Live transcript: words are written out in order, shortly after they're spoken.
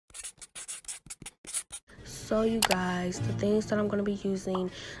So you guys, the things that I'm going to be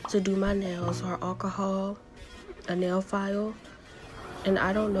using to do my nails are alcohol, a nail file, and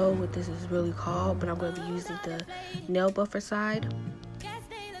I don't know what this is really called, but I'm going to be using the nail buffer side,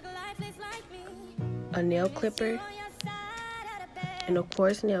 a nail clipper, and of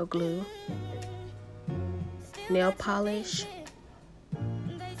course nail glue, nail polish,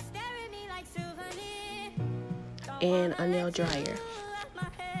 and a nail dryer.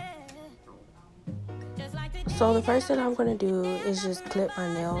 So the first thing I'm going to do is just clip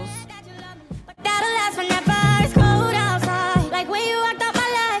my nails.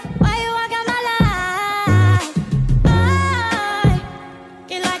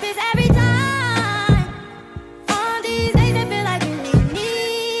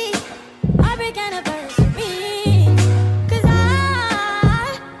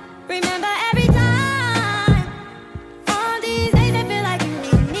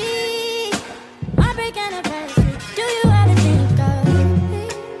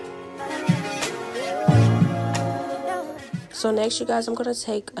 So next, you guys, I'm going to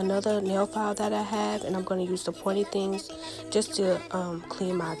take another nail file that I have, and I'm going to use the pointy things just to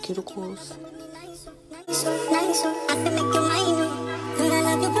clean my cuticles.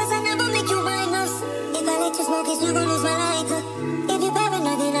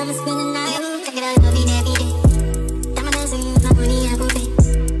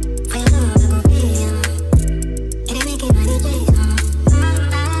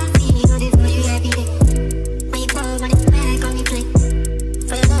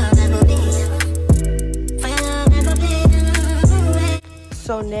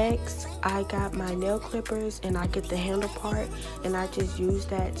 So next, I got my nail clippers, and I get the handle part, and I just use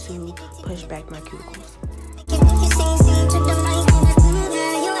that to push back my cuticles.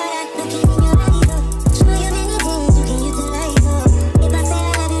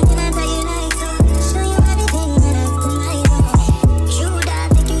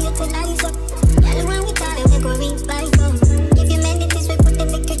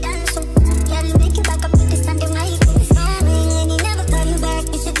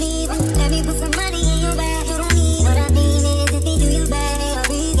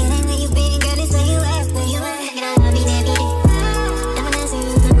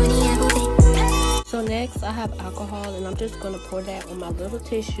 Next, I have alcohol, and I'm just going to pour that on my little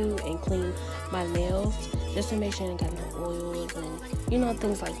tissue and clean my nails just to make sure I ain't got no oils and, you know,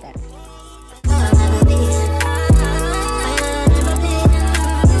 things like that.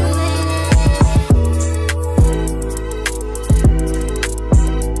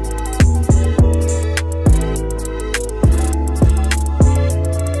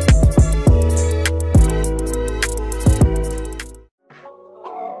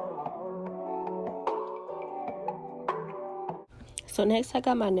 So next, I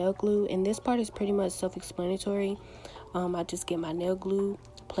got my nail glue, and this part is pretty much self-explanatory. I just get my nail glue,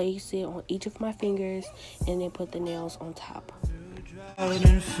 place it on each of my fingers, and then put the nails on top.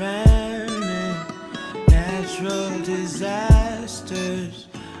 Natural disasters,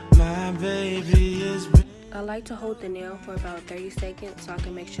 my baby is. I like to hold the nail for about 30 seconds so I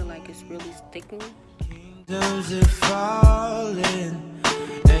can make sure like it's really sticking. Kingdoms are falling,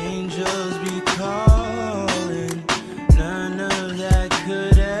 angels be calling. None of that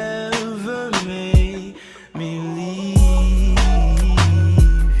could ever make me leave,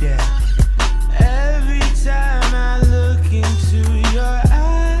 yeah. Every time I look into your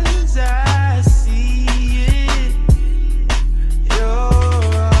eyes, I see it. You're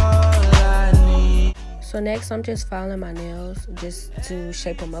all I need. So next, I'm just filing my nails just to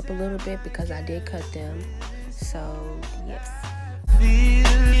shape them up a little bit because I did cut them. So, yes. Feel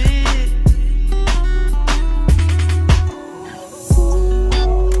it.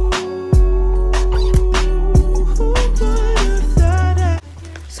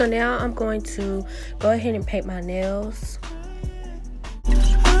 So now I'm going to go ahead and paint my nails.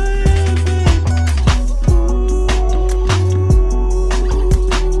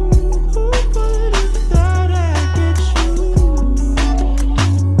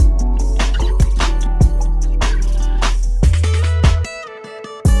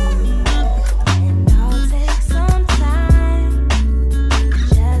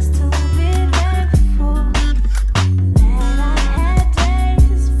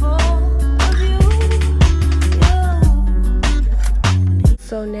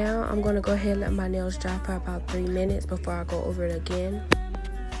 So now I'm going to go ahead and let my nails dry for about 3 minutes before I go over it again.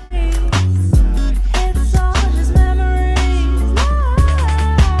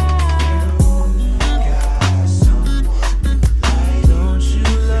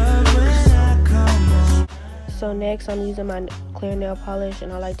 So next I'm using my clear nail polish,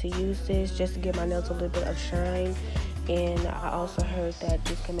 and I like to use this just to give my nails a little bit of shine. And I also heard that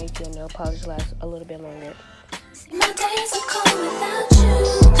this can make your nail polish last a little bit longer. My days are cold without you,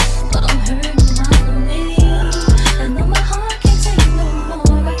 but I'm hurting while I'm with you. I know my heart can't take no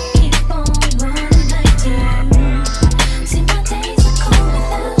more, I keep on running back to you. See, my days are cold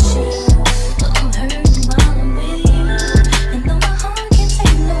without you, but I'm hurting while I'm with you. I know my heart can't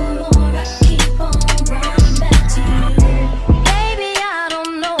take no more, I keep on running back to you. Baby, I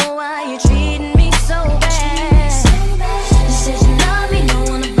don't know why you're treating me so bad. You said you love me, no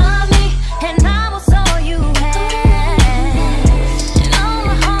one above me, and I was all you had. And all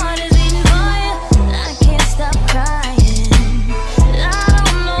my heart is beating for you, I can't stop crying. I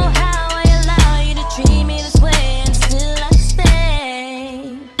don't know how I allow you to treat me this way, and still I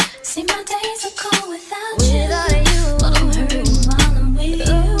stay. See, my days are cold without you, but I'm hurting while I'm with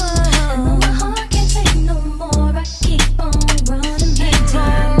you. I know my heart can't take no more, I keep on running back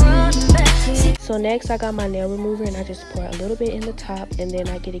to you. So next I got my nail remover, and I just pour a little bit in the top, and then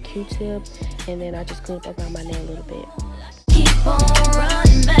I get a Q-tip, and then I just clean up around my nail a little bit. Keep on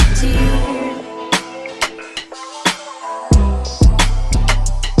running back to you.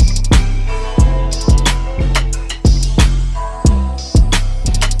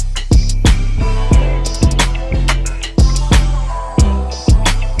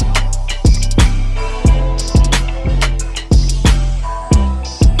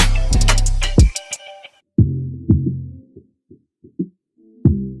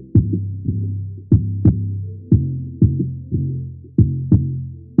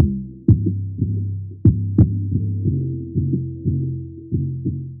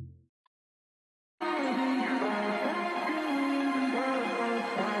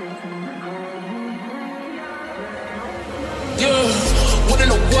 Wanna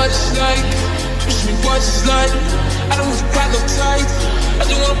know what it's like, push me what it's like. I don't want to cry no tight, I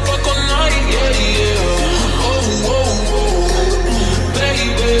just wanna fuck all night, yeah, yeah. Oh, oh, oh,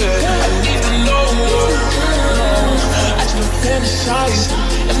 baby, I need to know. I just wanna fantasize,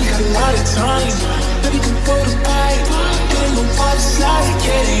 and we got a lot of time. Baby, can go to fight, don't know what it's like,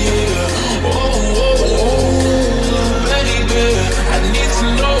 yeah, yeah. Oh, oh, oh, baby, I need to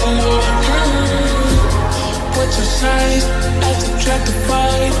know. What's your size? Act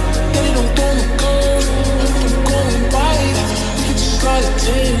attractified. They don't wanna go. I'm going wide. We could just start at 10.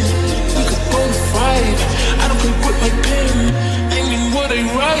 We could go to 5. I don't play with my pen. Aiming what I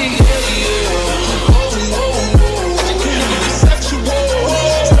write. Yeah, yeah. Oh, oh, oh. I can never be sexual.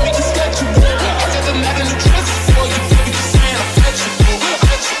 Tell me it's schedule. I got the night in the dress for you. Baby, just saying I'm flexible.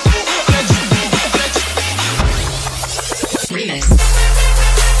 Remix.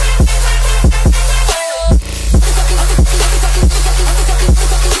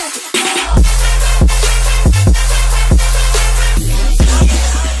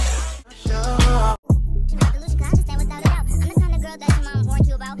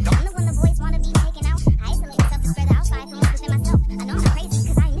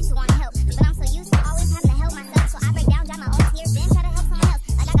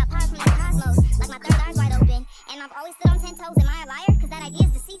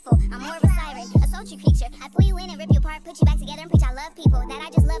 Put you back together and preach I love people. That I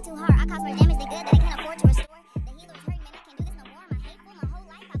just love too hard. I cause more damage than good that I can't afford to restore. The healer was hurting, man, I can't do this no more. I'm hateful, my whole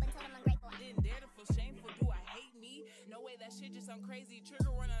life I've been told I'm ungrateful. Didn't dare to feel shameful, do I hate me? No way, that shit just sound crazy.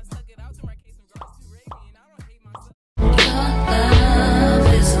 Trigger when I suck it out to my